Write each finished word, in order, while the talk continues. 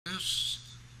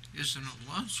is an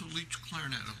Alonzo Leach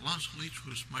clarinet. Alonzo Leach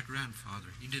was my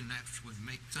grandfather. He didn't actually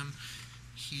make them.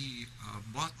 He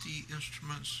bought the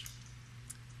instruments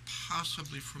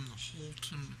possibly from the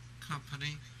Holton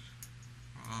company.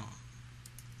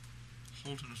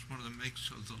 Holton is one of the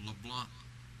makes of the LeBlanc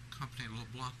company.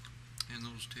 LeBlanc in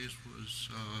those days was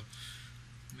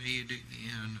made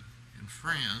in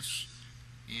France,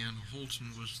 and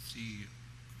Holton was the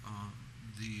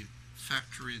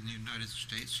factory in the United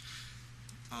States.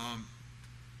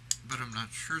 But I'm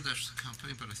not sure that's the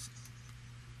company, but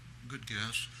good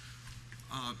guess.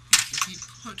 He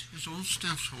put his own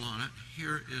stencil on it.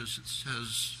 Here is, it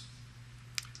says,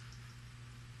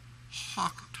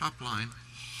 top line,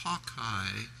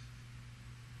 Hawkeye.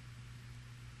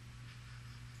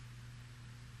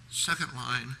 Second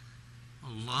line,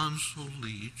 Alonzo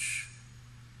Leach.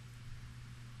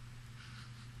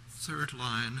 Third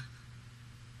line,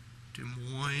 Des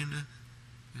Moines.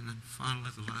 And then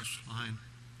finally the last line,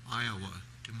 Iowa,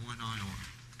 Des Moines, Iowa.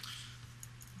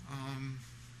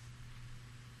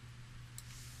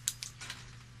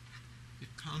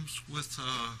 It comes with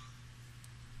a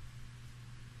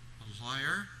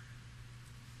lyre,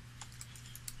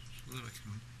 so that I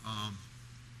can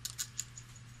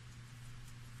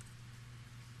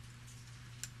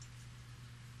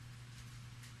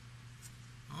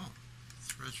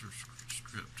threads are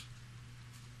stripped.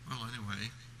 Well,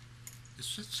 anyway, it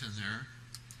sits in there,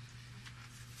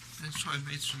 and so I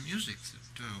made some music that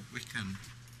we can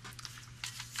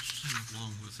sing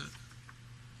along with it,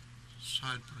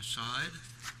 side by side,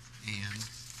 and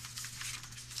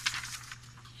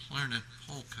clarinet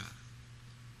polka.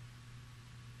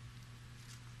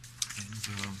 And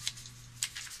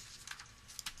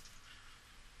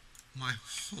my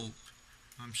hope,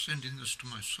 I'm sending this to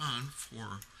my son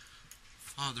for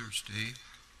Father's Day,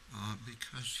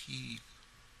 because he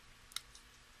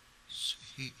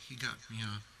got me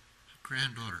a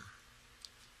granddaughter,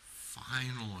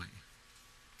 finally.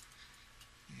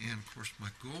 And of course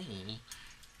my goal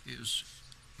is,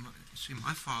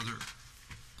 my father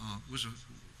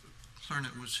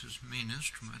clarinet was his main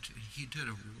instrument, and he did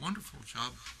a wonderful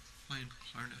job playing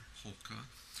clarinet polka.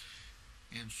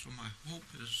 And so my hope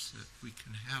is that we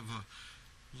can have a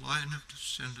line of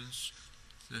descendants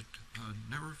that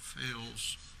never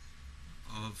fails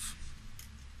of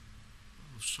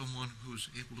someone who's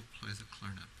able to play the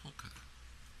clarinet polka.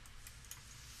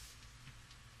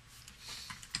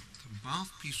 The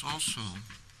mouthpiece also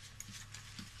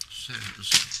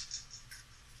says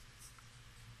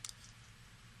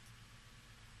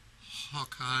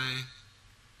Hawkeye,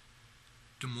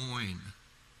 Des Moines.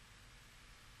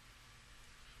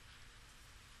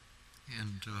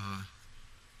 And the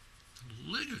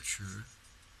ligature,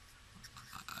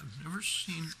 I've never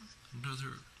seen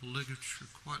another ligature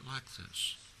quite like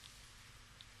this.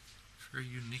 Very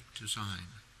unique design.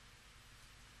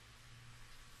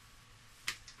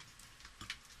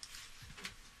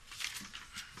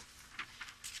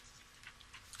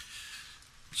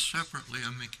 Separately,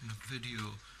 I'm making a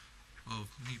video of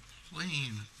me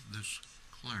playing this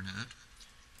clarinet,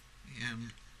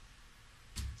 and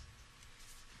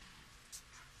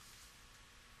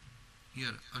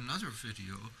yet another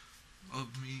video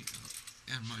of me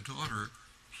and my daughter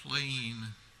playing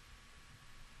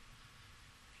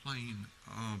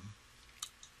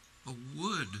a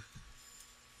wood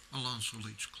Alonzo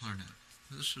Leach clarinet.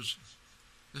 This is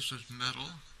metal,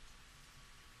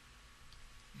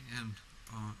 and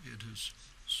it is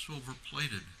silver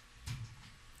plated.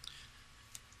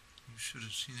 You should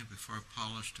have seen it before I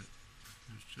polished it.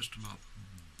 It's just about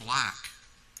black.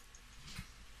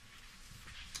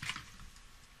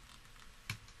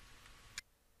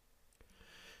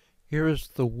 Here is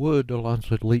the wood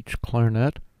Alonzo Leach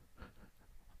clarinet.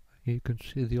 You can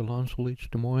see the Alonzo Leach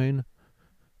Des Moines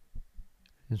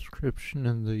inscription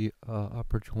in the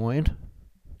upper joint.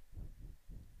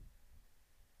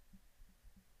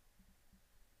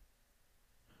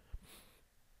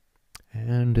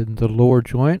 And in the lower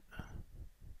joint,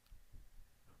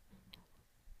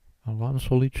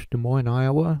 Alonzo Leach Des Moines,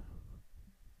 Iowa.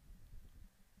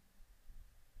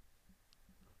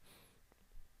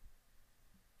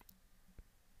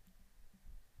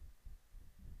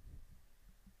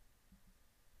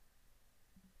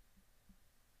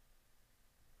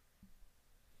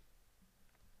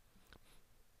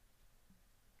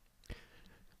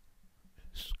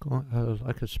 It's going,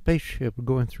 like a spaceship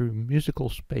going through musical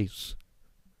space.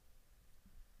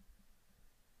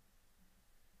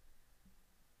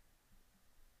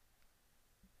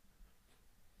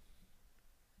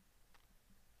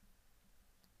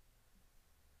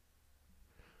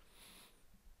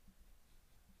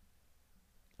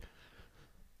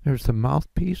 There's the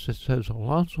mouthpiece. It says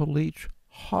Alonzo Leach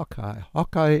Hawkeye.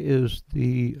 Hawkeye is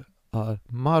the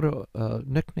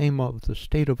nickname of the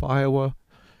state of Iowa.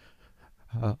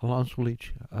 Alonzo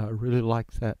Leach really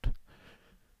liked that.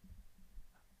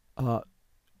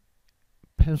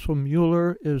 Pencil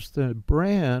Mueller is the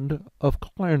brand of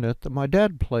clarinet that my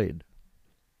dad played.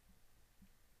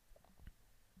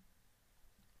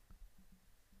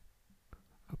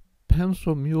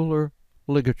 Pencil Mueller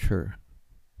ligature.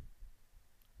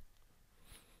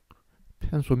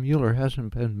 Pencil Mueller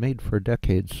hasn't been made for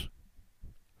decades.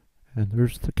 And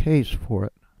there's the case for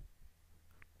it.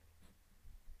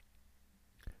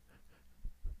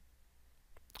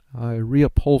 I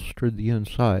reupholstered the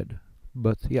inside,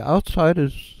 but the outside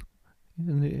is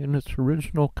in its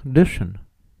original condition.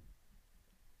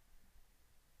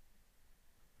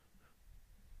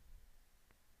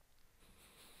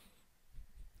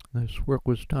 This work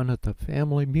was done at the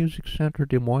Family Music Center,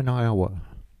 Des Moines, Iowa.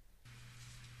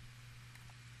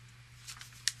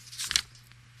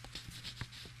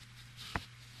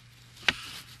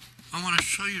 I want to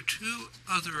show you two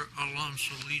other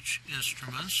Alonzo Leach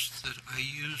instruments that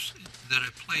I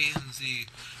play in the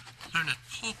Clarinet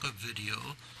Polka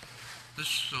video. This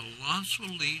is Alonzo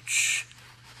Leach,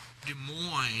 Des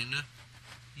Moines,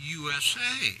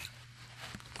 USA.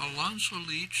 Alonzo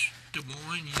Leach, Des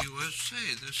Moines,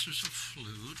 USA. This is a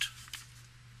flute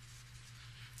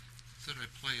that I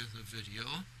play in the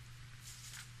video.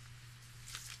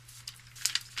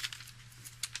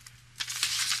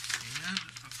 And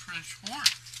a French horn.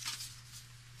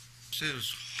 It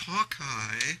says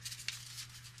Hawkeye,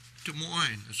 Des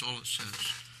Moines is all it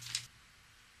says.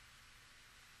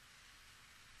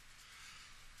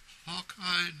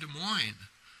 Hawkeye, Des Moines.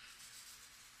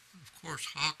 Of course,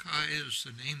 Hawkeye is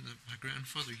the name that my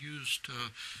grandfather used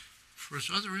for his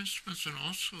other instruments, and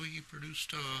also he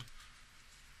produced a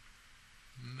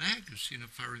magazine,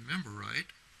 if I remember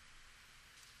right.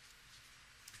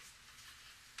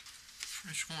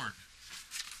 French horn.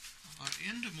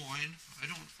 In Des Moines, I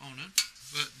don't own it,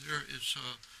 but there is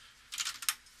a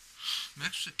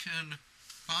Mexican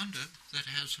banda that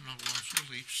has an Alonzo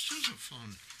Leach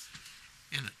sousaphone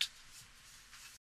in it.